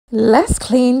Let's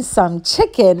clean some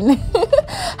chicken.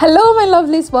 Hello my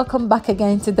lovelies, welcome back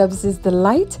again to Debzies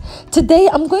Delight. Today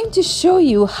I'm going to show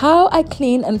you how I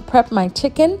clean and prep my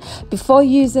chicken before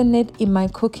using it in my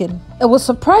cooking. It will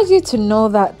surprise you to know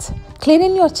that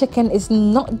cleaning your chicken is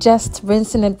not just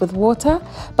rinsing it with water,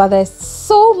 but there's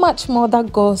so much more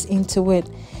that goes into it.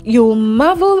 You'll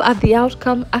marvel at the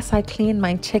outcome as I clean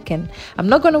my chicken. I'm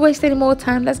not going to waste any more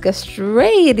time. Let's get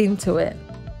straight into it.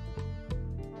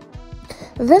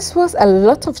 This was a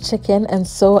lot of chicken, and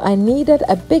so I needed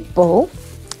a big bowl,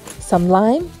 some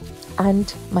lime,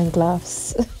 and my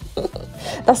gloves.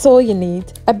 That's all you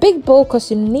need. A big bowl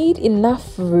because you need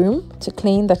enough room to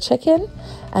clean the chicken,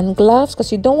 and gloves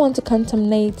because you don't want to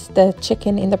contaminate the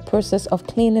chicken in the process of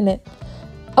cleaning it.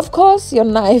 Of course, your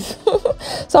knife.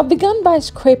 So I began by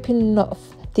scraping off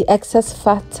the excess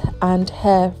fat and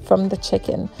hair from the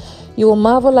chicken. You will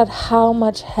marvel at how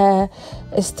much hair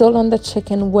is still on the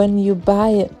chicken when you buy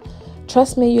it.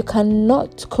 Trust me, you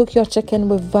cannot cook your chicken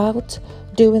without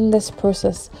doing this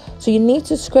process. So you need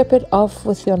to scrape it off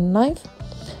with your knife,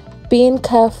 being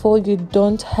careful you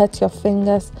don't hurt your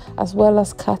fingers as well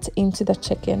as cut into the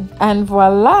chicken. And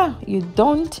voila, you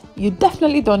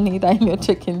definitely don't need that in your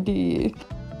chicken, do you?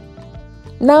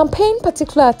 Now I'm paying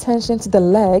particular attention to the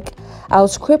leg. I'll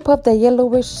scrape up the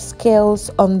yellowish scales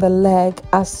on the leg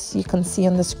as you can see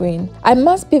on the screen. I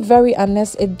must be very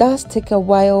honest, it does take a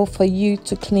while for you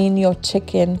to clean your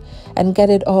chicken and get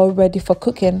it all ready for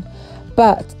cooking.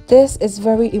 But this is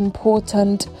very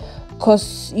important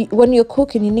because when you're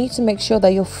cooking, you need to make sure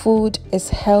that your food is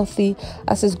healthy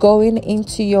as it's going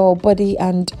into your body,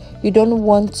 and you don't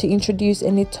want to introduce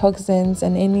any toxins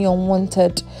and any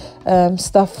unwanted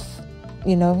stuff,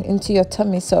 into your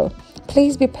tummy. So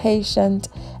please be patient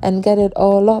and get it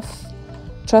all off.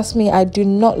 Trust me, I do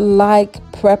not like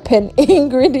prepping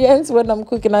ingredients when I'm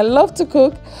cooking. I love to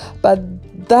cook, but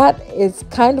that is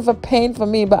kind of a pain for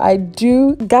me. But I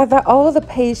do gather all the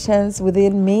patience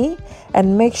within me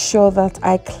and make sure that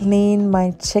I clean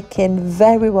my chicken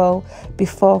very well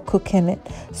before cooking it.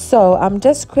 So I'm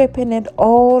just scraping it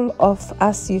all off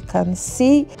as you can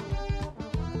see.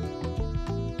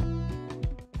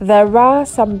 There are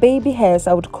some baby hairs,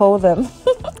 I would call them,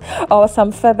 or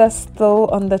some feathers still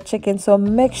on the chicken. So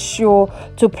make sure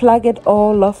to plug it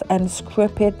all off and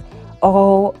scrape it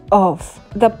all off.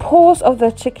 The paws of the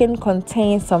chicken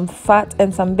contain some fat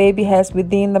and some baby hairs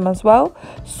within them as well.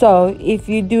 So if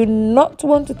you do not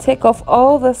want to take off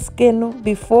all the skin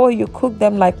before you cook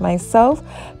them like myself,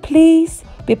 please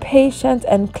be patient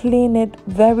and clean it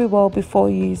very well before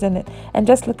using it. And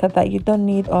just look at that, you don't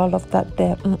need all of that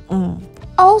there.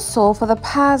 Also, for the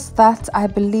parts that I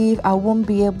believe I won't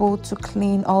be able to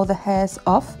clean all the hairs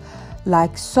off,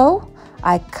 like so,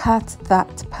 I cut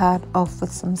that part off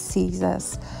with some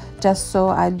scissors, just so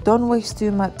I don't waste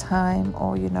too much time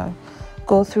or,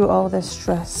 go through all the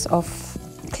stress of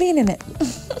cleaning it.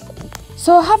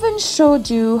 So having showed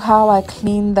you how I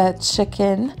clean the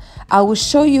chicken, I will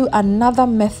show you another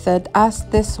method, as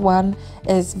this one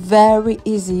is very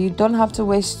easy. You don't have to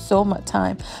waste so much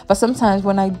time. But sometimes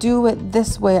when I do it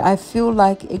this way, I feel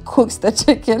like it cooks the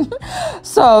chicken.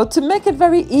 So to make it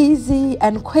very easy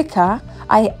and quicker,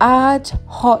 I add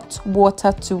hot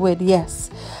water to it. Yes,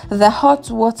 the hot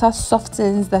water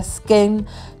softens the skin,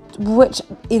 which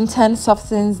in turn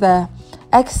softens the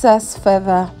excess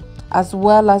feather as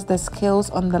well as the scales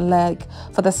on the leg.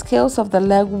 For the scales of the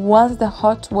leg, once the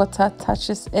hot water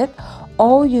touches it,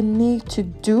 all you need to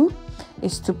do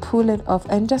is to pull it off.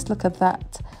 And just look at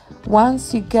that.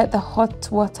 Once you get the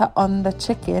hot water on the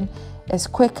chicken, it's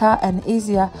quicker and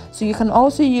easier. So you can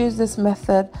also use this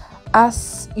method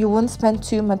as you won't spend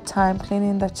too much time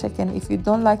cleaning the chicken if you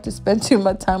don't like to spend too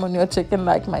much time on your chicken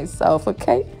like myself,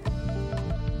 okay?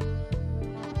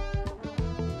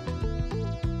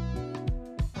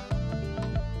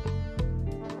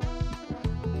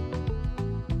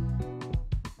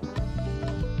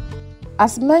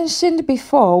 As mentioned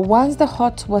before, once the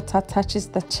hot water touches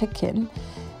the chicken,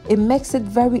 it makes it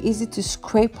very easy to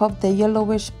scrape off the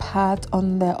yellowish part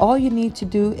on there. All you need to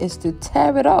do is to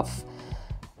tear it off,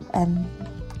 and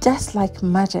just like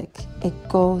magic, it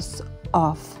goes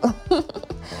off.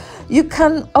 You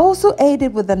can also aid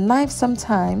it with a knife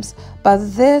sometimes, but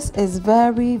this is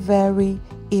very, very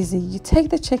easy. You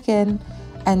take the chicken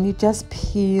and you just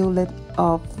peel it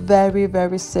off. Very,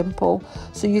 very simple.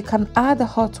 So you can add the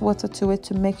hot water to it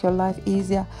to make your life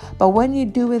easier, but when you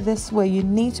do it this way, you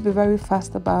need to be very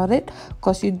fast about it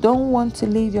because you don't want to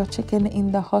leave your chicken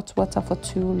in the hot water for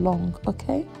too long,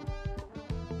 okay?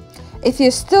 If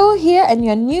you're still here and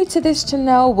you're new to this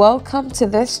channel, welcome to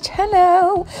this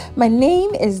channel. My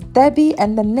name is Debbie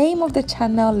and the name of the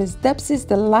channel is Debzies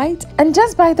Delight. And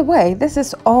just by the way, this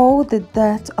is all the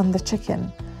dirt on the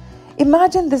chicken.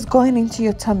 Imagine this going into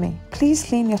your tummy. Please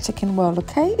clean your chicken well,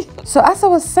 okay? So as I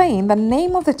was saying, the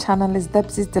name of the channel is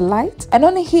Debzies Delight. And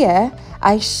on here,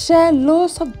 I share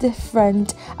loads of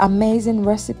different amazing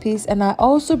recipes. And I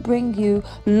also bring you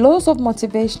loads of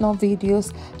motivational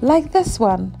videos like this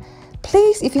one.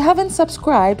 Please, if you haven't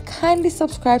subscribed, kindly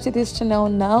subscribe to this channel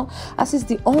now, as it's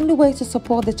the only way to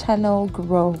support the channel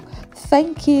grow.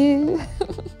 Thank you.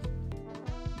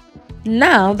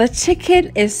 Now the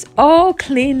chicken is all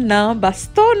clean now, but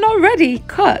still not ready,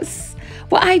 cause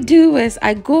what I do is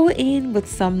I go in with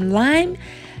some lime,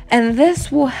 and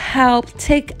this will help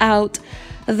take out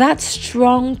that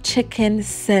strong chicken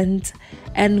scent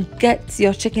and get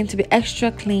your chicken to be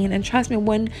extra clean. And trust me,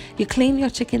 when you clean your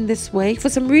chicken this way, for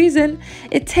some reason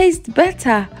it tastes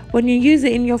better when you use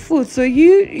it in your food. So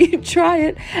you try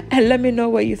it and let me know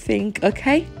what you think,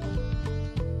 okay?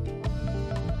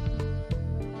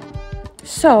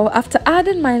 So after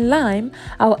adding my lime,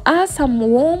 I'll add some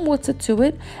warm water to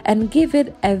it and give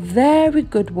it a very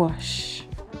good wash.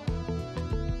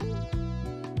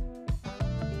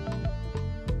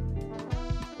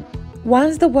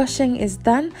 Once the washing is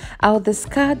done, I'll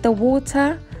discard the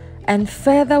water and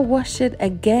further wash it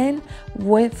again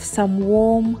with some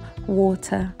warm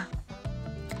water.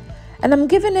 And I'm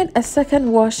giving it a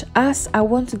second wash as I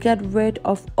want to get rid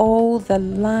of all the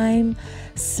lime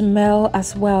smell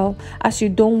as well, as you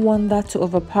don't want that to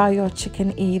overpower your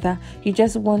chicken either. You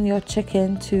just want your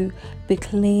chicken to be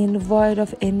clean, void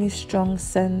of any strong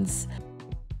scents.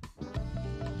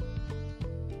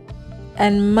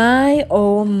 And my,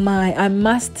 oh my, I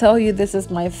must tell you, this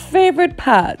is my favorite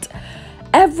part.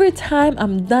 Every time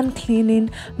I'm done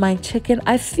cleaning my chicken,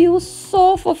 I feel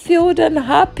so fulfilled and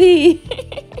happy.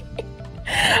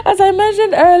 As I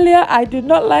mentioned earlier, I do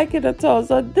not like it at all.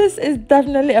 So this is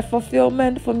definitely a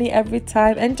fulfillment for me every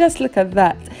time. And just look at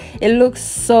that. It looks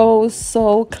so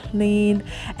clean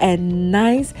and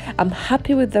nice. I'm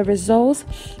happy with the results.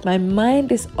 My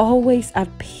mind is always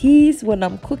at peace when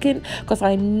I'm cooking, because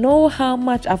I know how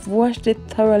much I've washed it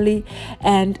thoroughly.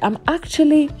 And I'm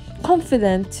actually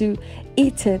confident to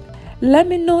eat it. Let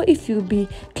me know if you'll be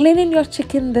cleaning your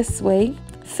chicken this way.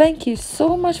 Thank you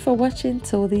so much for watching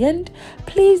till the end.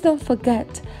 Please don't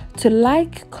forget to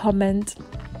like, comment,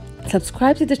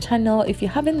 subscribe to the channel if you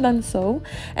haven't done so,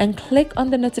 and click on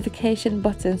the notification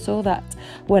button so that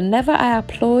whenever I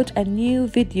upload a new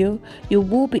video, you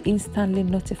will be instantly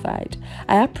notified.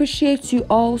 I appreciate you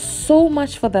all so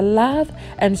much for the love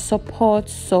and support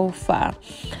so far.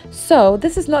 So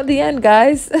this is not the end,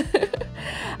 guys.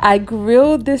 I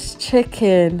grilled this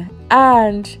chicken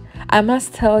and I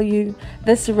must tell you,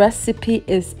 this recipe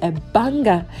is a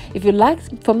banger. If you'd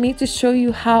like for me to show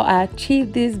you how I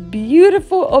achieved this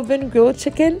beautiful oven grilled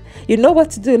chicken, you know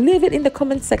what to do. Leave it in the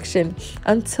comment section.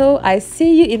 Until I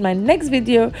see you in my next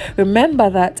video, remember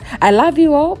that I love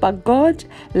you all, but God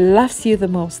loves you the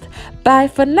most. Bye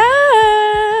for now.